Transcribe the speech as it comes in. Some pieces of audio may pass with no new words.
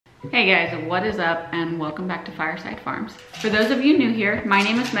Hey guys, what is up and welcome back to Fireside Farms. For those of you new here, my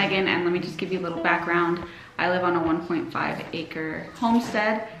name is Megan and let me just give you a little background. I live on a 1.5 acre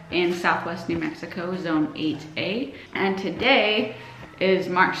homestead in Southwest New Mexico, Zone 8A. And today is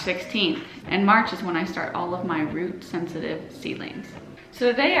March 16th. And March is when I start all of my root sensitive seedlings.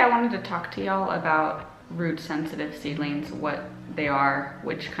 So today I wanted to talk to y'all about root sensitive seedlings, what they are,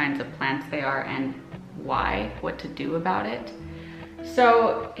 which kinds of plants they are, and why, what to do about it.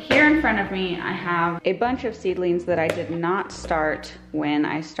 So here in front of me, I have a bunch of seedlings that I did not start when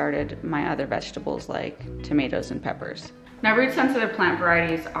I started my other vegetables like tomatoes and peppers. Now, root sensitive plant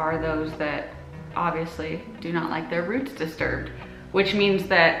varieties are those that obviously do not like their roots disturbed, which means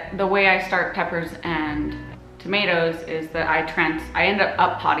that the way I start peppers and tomatoes is that I end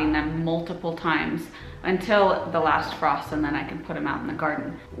up potting them multiple times until the last frost, and then I can put them out in the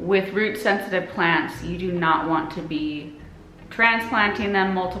garden. With root sensitive plants, you do not want to be transplanting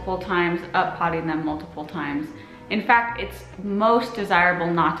them multiple times, up-potting them multiple times. In fact, it's most desirable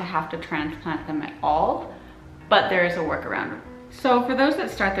not to have to transplant them at all, but there is a workaround. So for those that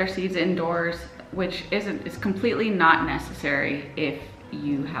start their seeds indoors, which is completely not necessary if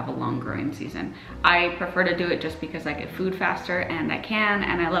you have a long growing season. I prefer to do it just because I get food faster and I can,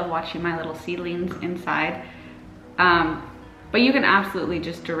 and I love watching my little seedlings inside. But you can absolutely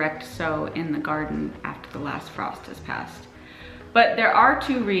just direct sow in the garden after the last frost has passed. But there are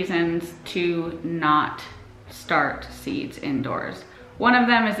two reasons to not start seeds indoors. One of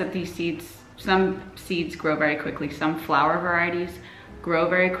them is that some seeds grow very quickly. Some flower varieties grow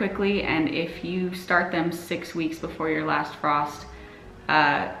very quickly, and if you start them 6 weeks before your last frost,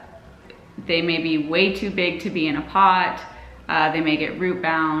 they may be way too big to be in a pot. They may get root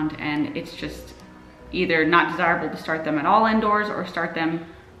bound, and it's just either not desirable to start them at all indoors or start them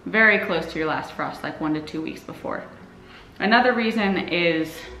very close to your last frost, like 1 to 2 weeks before. Another reason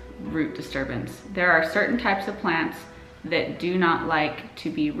is root disturbance. There are certain types of plants that do not like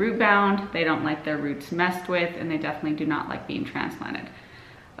to be root bound, they don't like their roots messed with, and they definitely do not like being transplanted.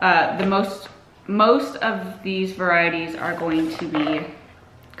 Most of these varieties are going to be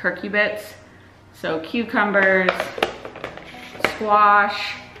curcubits, so cucumbers,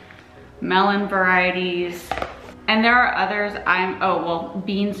 squash, melon varieties, and there are others.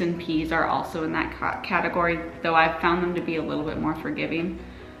 Beans and peas are also in that category, though I've found them to be a little bit more forgiving.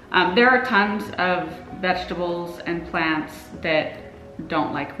 There are tons of vegetables and plants that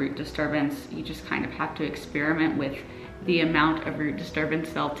don't like root disturbance. You just kind of have to experiment with the amount of root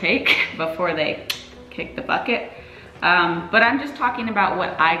disturbance they'll take before they kick the bucket. But I'm just talking about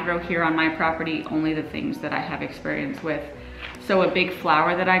what I grow here on my property, only the things that I have experience with. So a big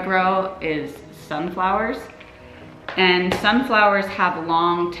flower that I grow is sunflowers. And sunflowers have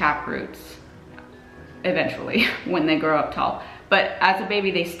long tap roots eventually when they grow up tall. But as a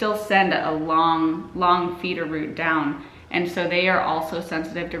baby, they still send a long feeder root down. And so they are also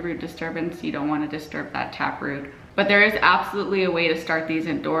sensitive to root disturbance. You don't want to disturb that tap root. But there is absolutely a way to start these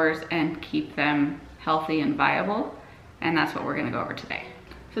indoors and keep them healthy and viable. And that's what we're going to go over today.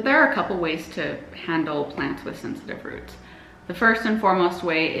 So there are a couple ways to handle plants with sensitive roots. The first and foremost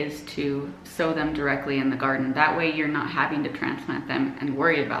way is to sow them directly in the garden. That way you're not having to transplant them and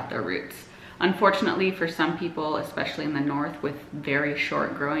worry about their roots. Unfortunately, for some people, especially in the north with very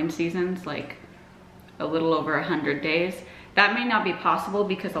short growing seasons, like a little over 100 days, that may not be possible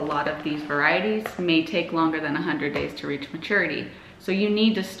because a lot of these varieties may take longer than 100 days to reach maturity. So you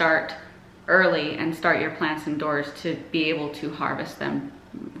need to start early and start your plants indoors to be able to harvest them,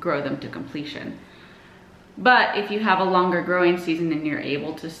 grow them to completion. But if you have a longer growing season and you're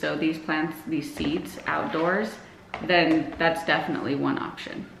able to sow these plants, these seeds outdoors, then that's definitely one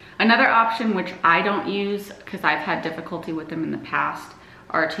option. Another option, which I don't use because I've had difficulty with them in the past,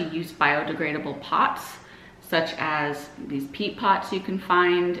 are to use biodegradable pots, such as these peat pots you can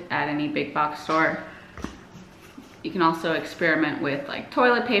find at any big box store. You can also experiment with like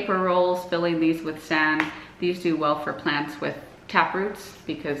toilet paper rolls, filling these with sand. These do well for plants with tap roots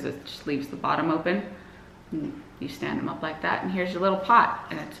because it just leaves the bottom open. You stand them up like that, and here's your little pot,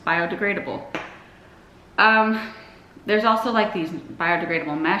 and it's biodegradable. There's also like these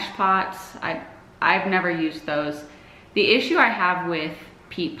biodegradable mesh pots. I've never used those. The issue I have with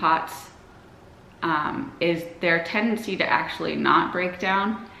peat pots is their tendency to actually not break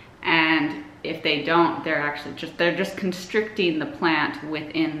down, and if they don't, they're just constricting the plant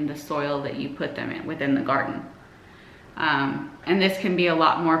within the soil that you put them in within the garden. And this can be a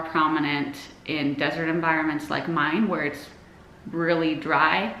lot more prominent in desert environments like mine, where it's really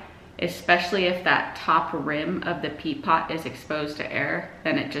dry, especially if that top rim of the peat pot is exposed to air.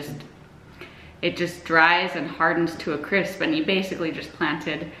 Then it just dries and hardens to a crisp, and you basically just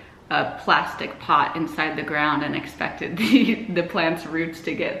planted a plastic pot inside the ground and expected the plant's roots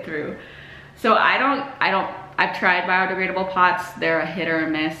to get through. So I've tried biodegradable pots. They're a hit or a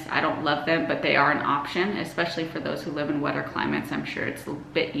miss. I don't love them, but they are an option, especially for those who live in wetter climates. I'm sure it's a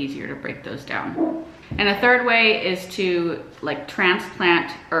bit easier to break those down. And a third way is to like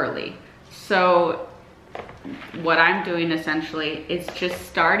transplant early. So what I'm doing essentially is just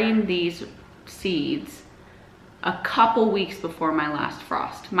starting these seeds a couple weeks before my last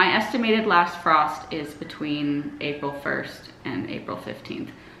frost. My estimated last frost is between April 1st and April 15th.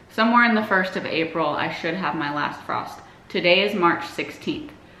 Somewhere in the 1st of April, I should have my last frost. Today is March 16th.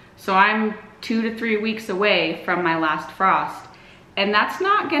 So I'm 2 to 3 weeks away from my last frost. And that's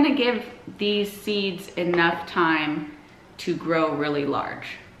not gonna give these seeds enough time to grow really large.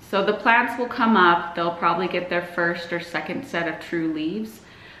 So the plants will come up, they'll probably get their first or second set of true leaves,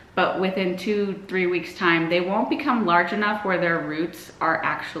 but within 2-3 weeks time, they won't become large enough where their roots are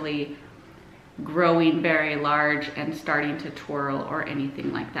actually growing very large and starting to twirl or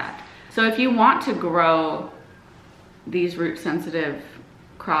anything like that. So if you want to grow these root sensitive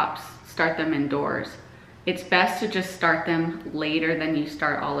crops, start them indoors. It's best to just start them later than you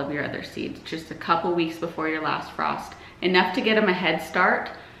start all of your other seeds, just a couple weeks before your last frost, enough to get them a head start,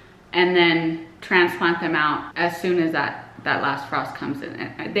 and then transplant them out as soon as that last frost comes in.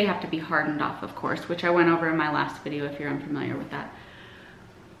 And they have to be hardened off, of course, which I went over in my last video if you're unfamiliar with that.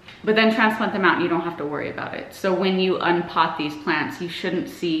 But then transplant them out and you don't have to worry about it. So when you unpot these plants, you shouldn't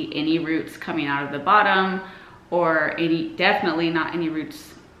see any roots coming out of the bottom, or definitely not any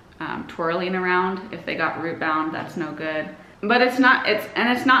roots twirling around. If they got root bound, that's no good. But it's not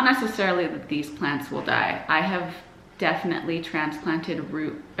necessarily that these plants will die. I have definitely transplanted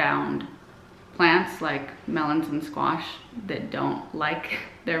root bound plants like melons and squash that don't like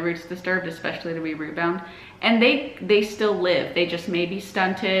their roots disturbed, especially to be root bound, and they still live. They just may be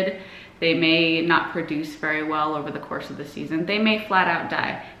stunted. They may not produce very well over the course of the season. They may flat out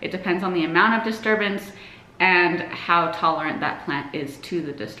die. It depends on the amount of disturbance and how tolerant that plant is to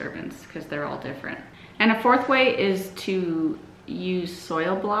the disturbance, because they're all different. And a fourth way is to use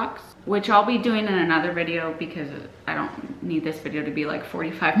soil blocks, which I'll be doing in another video because I don't need this video to be like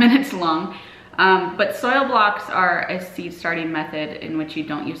 45 minutes long. But soil blocks are a seed starting method in which you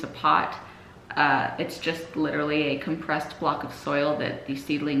don't use a pot. It's just literally a compressed block of soil that the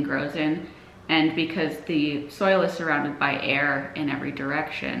seedling grows in. And because the soil is surrounded by air in every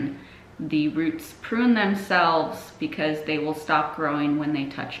direction, the roots prune themselves because they will stop growing when they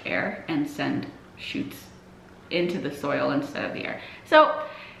touch air and send shoots into the soil instead of the air. So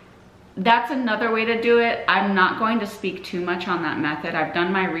that's another way to do it. I'm not going to speak too much on that method. I've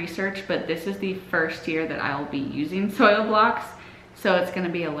done my research, but this is the first year that I'll be using soil blocks. So it's gonna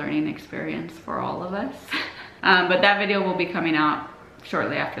be a learning experience for all of us. But that video will be coming out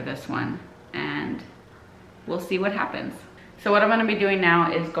shortly after this one, and we'll see what happens. So what I'm gonna be doing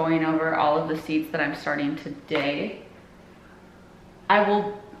now is going over all of the seeds that I'm starting today. I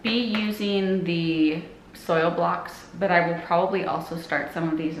will be using the soil blocks, but I will probably also start some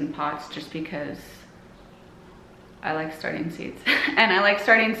of these in pots just because I like starting seeds. And I like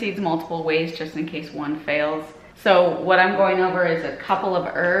starting seeds multiple ways just in case one fails. So what I'm going over is a couple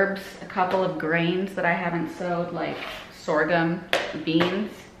of herbs, a couple of grains that I haven't sowed, like sorghum,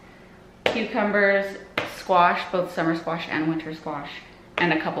 beans, cucumbers, squash, both summer squash and winter squash,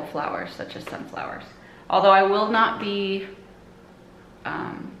 and a couple flowers such as sunflowers. Although I will not be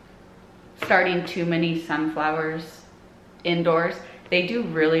starting too many sunflowers indoors. They do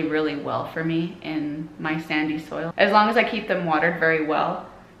really, really well for me in my sandy soil. As long as I keep them watered very well,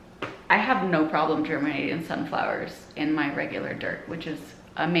 I have no problem germinating sunflowers in my regular dirt, which is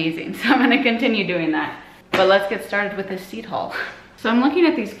amazing. So I'm gonna continue doing that. But let's get started with this seed haul. So I'm looking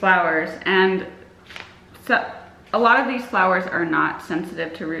at these flowers, and so a lot of these flowers are not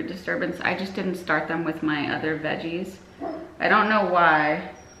sensitive to root disturbance. I just didn't start them with my other veggies. I don't know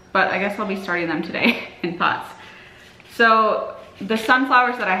why, but I guess I'll be starting them today in pots. So the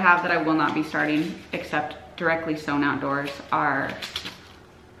sunflowers that I have that I will not be starting except directly sown outdoors are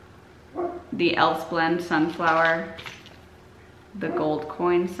the Elves Blend sunflower, the Gold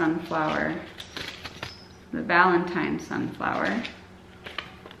Coin sunflower, the Valentine sunflower,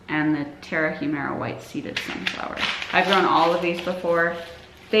 and the Terra Humera white seeded sunflower. I've grown all of these before.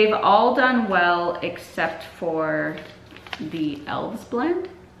 They've all done well except for the Elves Blend.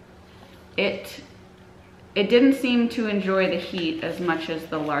 It didn't seem to enjoy the heat as much as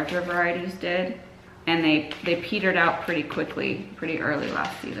the larger varieties did, and they petered out pretty quickly, pretty early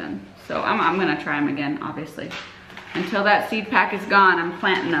last season. So I'm gonna try them again, obviously. Until that seed pack is gone, I'm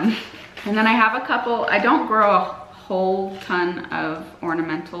planting them. And then I have a couple, I don't grow a whole ton of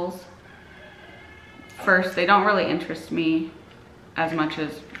ornamentals. First, they don't really interest me as much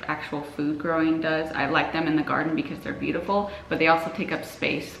as actual food growing does. I like them in the garden because they're beautiful, but they also take up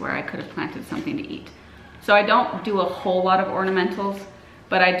space where I could have planted something to eat. So I don't do a whole lot of ornamentals,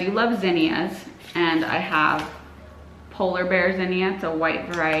 but I do love zinnias, and I have polar bear zinnia, it's a white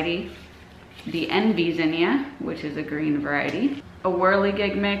variety, the envy zinnia, which is a green variety, a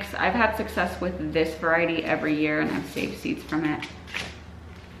whirligig mix. I've had success with this variety every year, and I've saved seeds from it.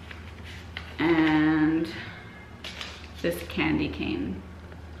 And this candy cane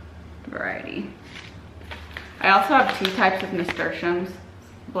variety. I also have two types of nasturtiums,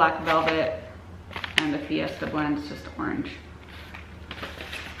 black velvet and the Fiesta blend, it's just orange.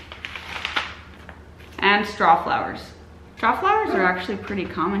 And straw flowers. Straw flowers are actually pretty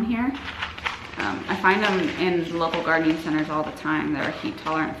common here. I find them in local gardening centers all the time. They're a heat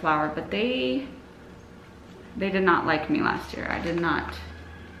tolerant flower, but they did not like me last year. I did not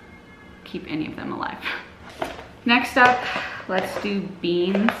keep any of them alive. Next up, let's do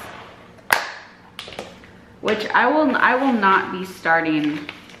beans, which I will not be starting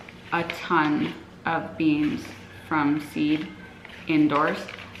a ton of beans from seed indoors.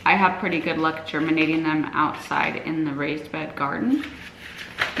 I have pretty good luck germinating them outside in the raised bed garden,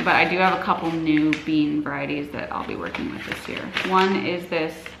 but I do have a couple new bean varieties that I'll be working with this year. One is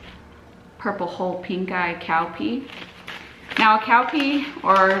this purple whole pink eye cowpea. Now a cowpea,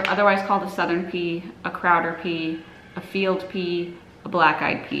 or otherwise called a southern pea, a crowder pea, a field pea, a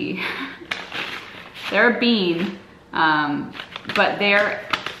black-eyed pea. They're a bean, but they're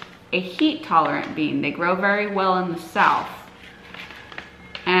a heat tolerant bean. They grow very well in the south.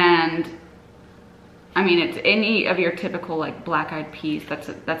 And I mean, it's any of your typical like black-eyed peas. That's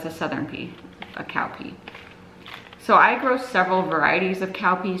a southern pea, a cowpea. So I grow several varieties of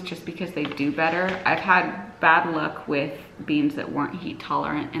cowpeas just because they do better. I've had bad luck with beans that weren't heat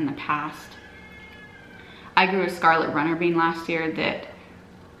tolerant in the past. I grew a scarlet runner bean last year that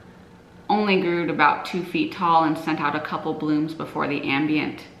only grew to about 2 feet tall and sent out a couple blooms before the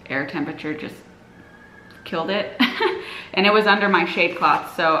ambient air temperature just killed it. And it was under my shade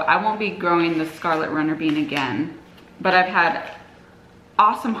cloth, so I won't be growing the scarlet runner bean again. But I've had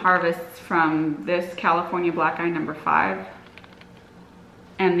awesome harvests from this California black eye number 5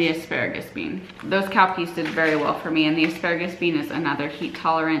 and the asparagus bean. Those cowpeas did very well for me, and the asparagus bean is another heat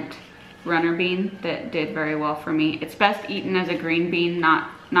tolerant runner bean that did very well for me. It's best eaten as a green bean,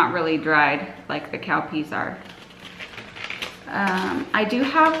 not really dried like the cowpeas are. I do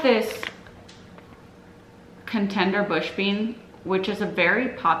have this contender bush bean, which is a very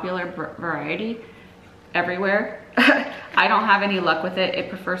popular variety everywhere. I don't have any luck with it. It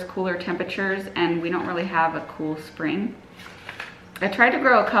prefers cooler temperatures, and we don't really have a cool spring. I tried to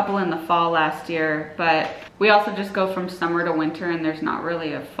grow a couple in the fall last year, but we also just go from summer to winter, and there's not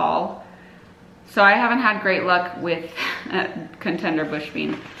really a fall. So I haven't had great luck with contender bush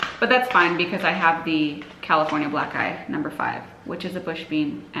bean, but that's fine because I have the California black eye number 5, which is a bush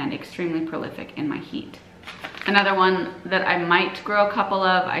bean and extremely prolific in my heat. Another one that I might grow a couple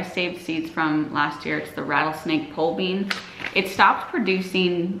of, I saved seeds from last year, it's the rattlesnake pole bean. It stopped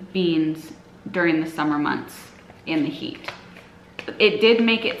producing beans during the summer months in the heat. It did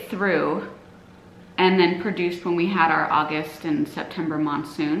make it through and then produced when we had our August and September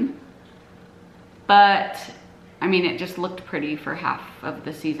monsoon. But I mean, it just looked pretty for half of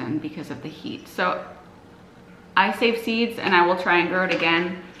the season because of the heat. So I save seeds and I will try and grow it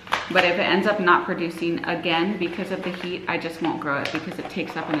again. But if it ends up not producing again because of the heat, I just won't grow it because it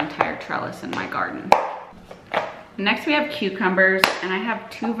takes up an entire trellis in my garden. Next we have cucumbers, and I have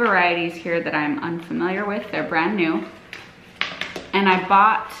 2 varieties here that I'm unfamiliar with. They're brand new. And I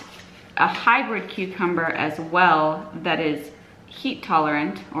bought a hybrid cucumber as well that is heat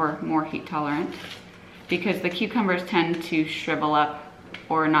tolerant, or more heat tolerant, because the cucumbers tend to shrivel up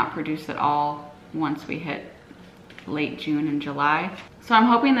or not produce at all once we hit late June and July. So I'm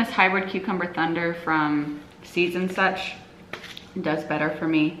hoping this hybrid cucumber thunder from Seeds and Such does better for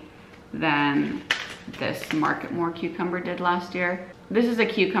me than this Market More cucumber did last year. This is a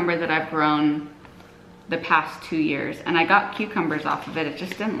cucumber that I've grown the past 2 years, and I got cucumbers off of it. It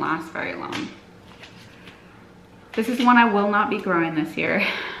just didn't last very long. This is one I will not be growing this year.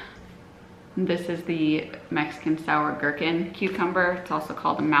 This is the Mexican sour gherkin cucumber. It's also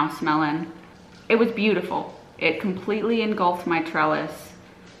called a mouse melon. It was beautiful. It completely engulfed my trellis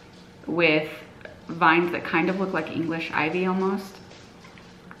with vines that kind of look like English ivy almost.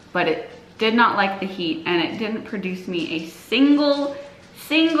 But it did not like the heat, and it didn't produce me a single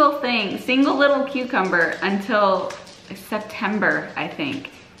little cucumber until September, I think.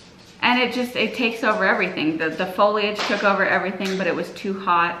 And it takes over everything. The foliage took over everything, but it was too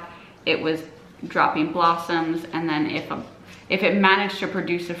hot. It was dropping blossoms, and then if it managed to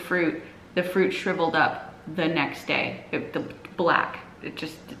produce a fruit, the fruit shriveled up the next day. The black. It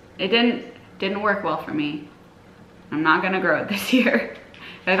didn't work well for me. I'm not gonna grow it this year.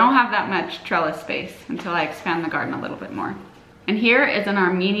 I don't have that much trellis space until I expand the garden a little bit more. And here is an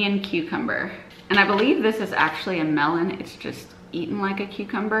Armenian cucumber. And I believe this is actually a melon. It's just eaten like a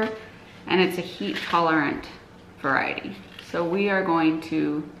cucumber, and it's a heat tolerant variety. So we are going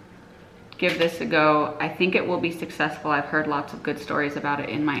to give this a go. I think it will be successful. I've heard lots of good stories about it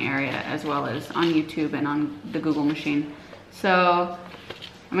in my area, as well as on YouTube and on the Google machine. So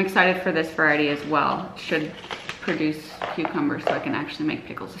I'm excited for this variety as well. It should produce cucumbers so I can actually make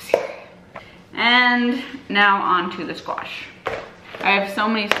pickles this year. And now on to the squash. I have so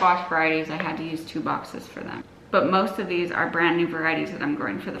many squash varieties, I had to use 2 boxes for them. But most of these are brand new varieties that I'm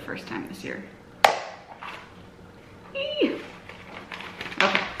growing for the first time this year. Eee.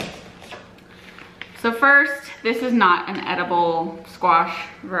 Okay. So first, this is not an edible squash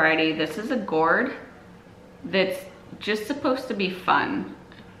variety. This is a gourd that's just supposed to be fun.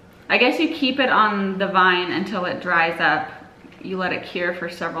 I guess you keep it on the vine until it dries up. You let it cure for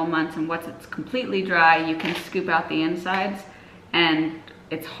several months, and once it's completely dry, you can scoop out the insides, and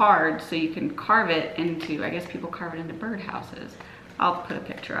it's hard, so you can carve it into, I guess people carve it into birdhouses. I'll put a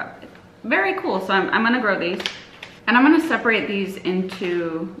picture up. Very cool. So I'm gonna grow these, and I'm gonna separate these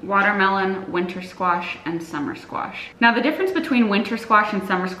into watermelon, winter squash, and summer squash. Now the difference between winter squash and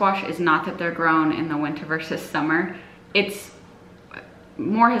summer squash is not that they're grown in the winter versus summer. It's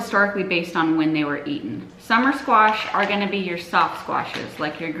more historically based on when they were eaten. Summer squash are gonna be your soft squashes,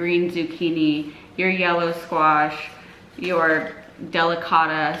 like your green zucchini, your yellow squash, your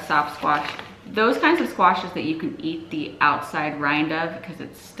delicata soft squash. Those kinds of squashes that you can eat the outside rind of because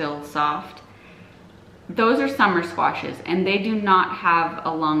it's still soft. Those are summer squashes, and they do not have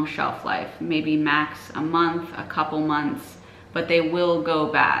a long shelf life, maybe max a month, a couple months, but they will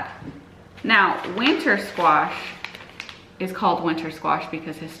go bad. Now, winter squash is called winter squash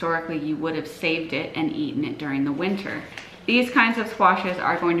because historically you would have saved it and eaten it during the winter. These kinds of squashes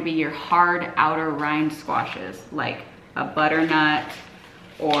are going to be your hard outer rind squashes, like a butternut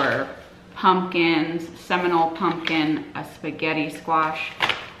or pumpkins, Seminole pumpkin, a spaghetti squash.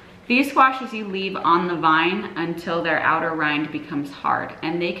 These squashes you leave on the vine until their outer rind becomes hard,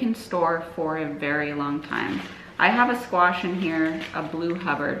 and they can store for a very long time. I have a squash in here, a blue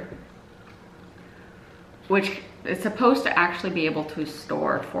Hubbard, which is supposed to actually be able to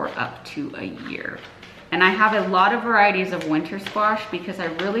store for up to a year. And I have a lot of varieties of winter squash because I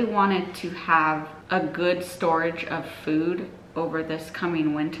really wanted to have a good storage of food over this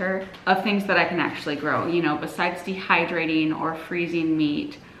coming winter, of things that I can actually grow, you know, besides dehydrating or freezing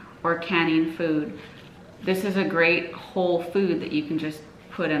meat or canning food. This is a great whole food that you can just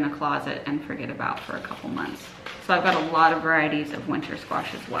put in a closet and forget about for a couple months. So I've got a lot of varieties of winter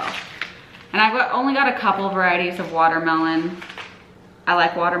squash as well. And I've only got a couple varieties of watermelon. I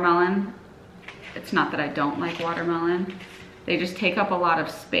like watermelon. It's not that I don't like watermelon. They just take up a lot of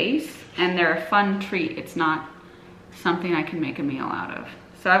space, and they're a fun treat. It's not something I can make a meal out of.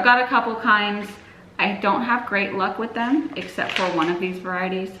 So I've got a couple kinds. I don't have great luck with them, except for one of these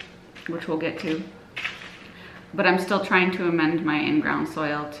varieties, which we'll get to. But I'm still trying to amend my in-ground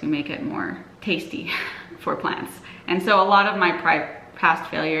soil to make it more tasty for plants. And so a lot of my past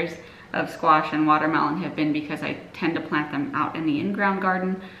failures of squash and watermelon have been because I tend to plant them out in the in-ground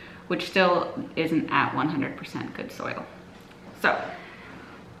garden, which still isn't at 100% good soil. So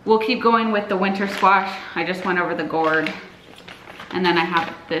we'll keep going with the winter squash. I just went over the gourd. And then I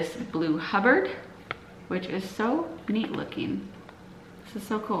have this blue Hubbard, which is so neat looking. This is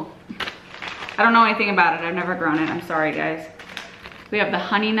so cool. I don't know anything about it. I've never grown it. I'm sorry, guys. We have the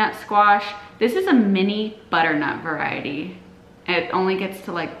honey nut squash. This is a mini butternut variety. It only gets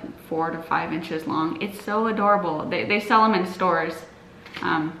to like 4 to 5 inches long. It's so adorable. They sell them in stores,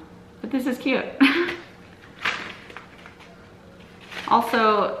 but this is cute.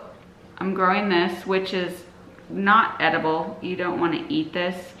 Also, I'm growing this, which is not edible. You don't want to eat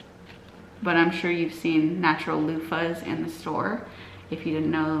this, but I'm sure you've seen natural loofahs in the store. If you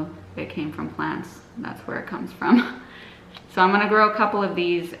didn't know it came from plants, that's where it comes from. So I'm gonna grow a couple of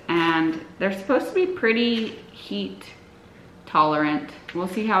these, and they're supposed to be pretty heat tolerant. We'll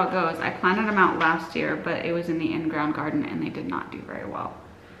see how it goes. I planted them out last year, but it was in the in-ground garden and they did not do very well.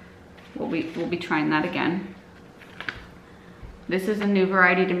 We'll be trying that again. This is a new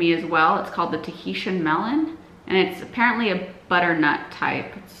variety to me as well. It's called the Tahitian melon, and it's apparently a butternut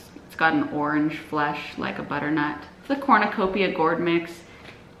type. It's got an orange flesh like a butternut. It's a cornucopia gourd mix.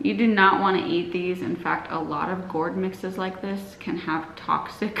 You do not want to eat these. In fact, a lot of gourd mixes like this can have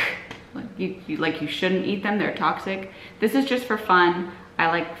toxic, like you shouldn't eat them, they're toxic. This is just for fun. I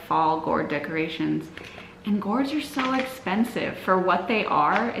like fall gourd decorations. And gourds are so expensive for what they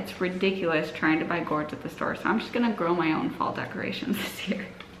are. It's ridiculous trying to buy gourds at the store. So I'm just gonna grow my own fall decorations this year.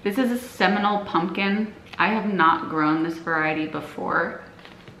 This is a Seminole pumpkin. I have not grown this variety before,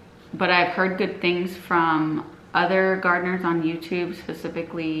 but I've heard good things from other gardeners on YouTube,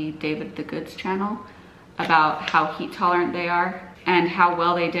 specifically David the Good's channel, about how heat tolerant they are and how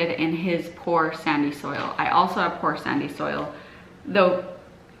well they did in his poor sandy soil. I also have poor sandy soil, though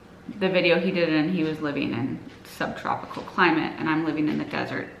the video he did it in, he was living in subtropical climate and I'm living in the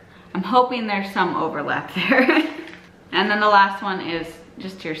desert. I'm hoping there's some overlap there. And then the last one is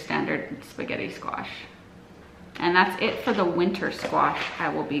just your standard spaghetti squash. And that's it for the winter squash I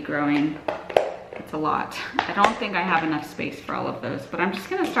will be growing. It's a lot. I don't think I have enough space for all of those, but I'm just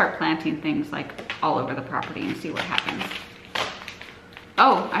gonna start planting things like all over the property and see what happens.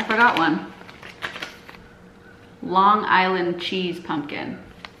 Oh, I forgot one. Long Island cheese pumpkin.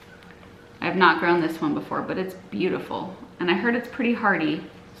 I've not grown this one before, but it's beautiful. And I heard it's pretty hardy,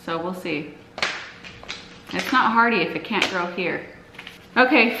 so we'll see. It's not hardy if it can't grow here.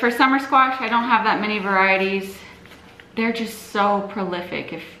 Okay, for summer squash, I don't have that many varieties. They're just so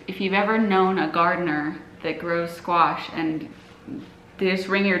prolific. If you've ever known a gardener that grows squash and they just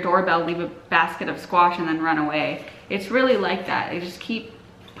ring your doorbell, leave a basket of squash and then run away. It's really like that. They just keep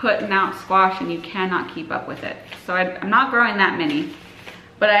putting out squash and you cannot keep up with it. So I'm not growing that many.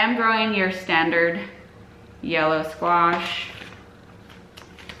 But I am growing your standard yellow squash.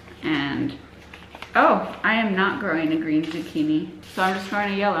 And, oh, I am not growing a green zucchini. So I'm just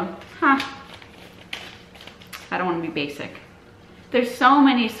growing a yellow. Huh. I don't want to be basic. There's so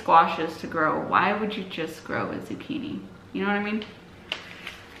many squashes to grow. Why would you just grow a zucchini? You know what I mean?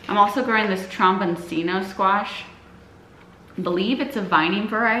 I'm also growing this tromboncino squash. I believe it's a vining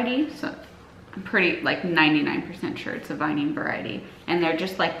variety. So I'm pretty, like 99% sure it's a vining variety. And they're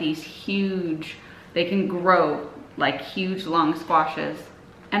just like these huge, they can grow like huge long squashes.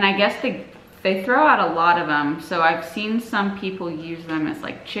 And I guess they throw out a lot of them. So I've seen some people use them as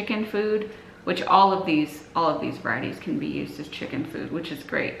like chicken food, which all of these varieties can be used as chicken food, which is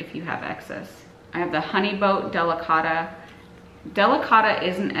great if you have excess. I have the honey boat delicata. Delicata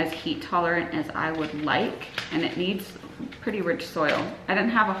isn't as heat tolerant as I would like, and it needs pretty rich soil. I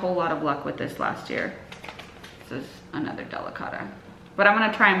didn't have a whole lot of luck with this last year. This is another delicata. But I'm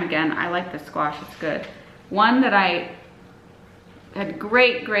gonna try them again. I like this squash, it's good. One that I had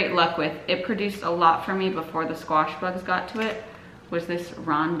great luck with, it produced a lot for me before the squash bugs got to it, was this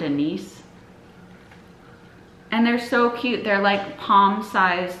rondinese. And they're so cute. They're like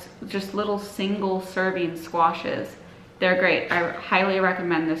palm-sized, just little single serving squashes. They're great. I highly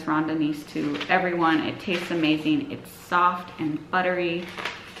recommend this rondinese to everyone. It tastes amazing. It's soft and buttery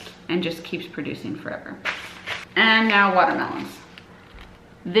and just keeps producing forever. And now watermelons.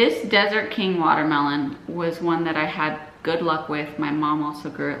 This Desert King watermelon was one that I had good luck with. My mom also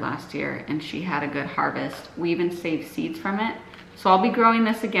grew it last year and she had a good harvest. We even saved seeds from it. So I'll be growing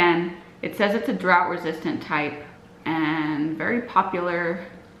this again. It says it's a drought resistant type and very popular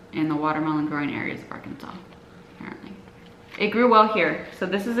in the watermelon growing areas of Arkansas, apparently. It grew well here. So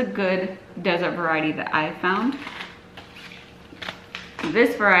this is a good desert variety that I found.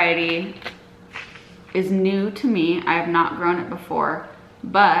 This variety is new to me. I have not grown it before,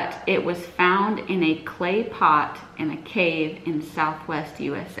 but it was found in a clay pot in a cave in Southwest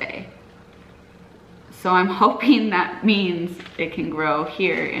USA. So I'm hoping that means it can grow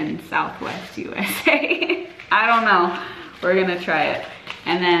here in Southwest USA. I don't know. We're gonna try it.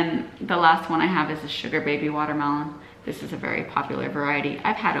 And then the last one I have is a sugar baby watermelon. This is a very popular variety.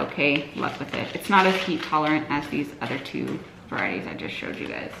 I've had okay luck with it. It's not as heat tolerant as these other two varieties I just showed you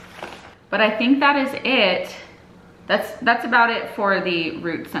guys. But I think that is it. That's about it for the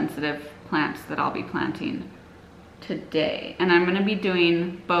root sensitive plants that I'll be planting today. And I'm gonna be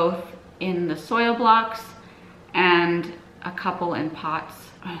doing both in the soil blocks and a couple in pots.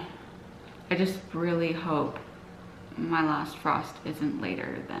 I just really hope my last frost isn't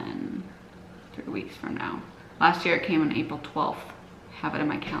later than 3 weeks from now. Last year it came on April 12th. Have it in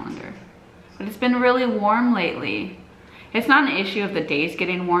my calendar. But it's been really warm lately. It's not an issue of the days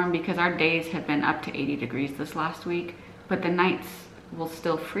getting warm because our days have been up to 80 degrees this last week, but the nights will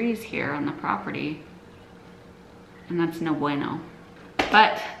still freeze here on the property, and that's no bueno.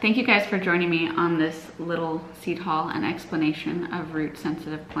 But thank you guys for joining me on this little seed haul and explanation of root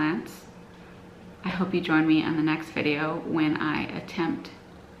sensitive plants. I hope you join me on the next video when I attempt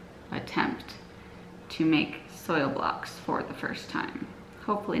to make soil blocks for the first time.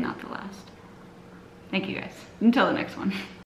 hopefully not the last. Thank you guys. Until the next one.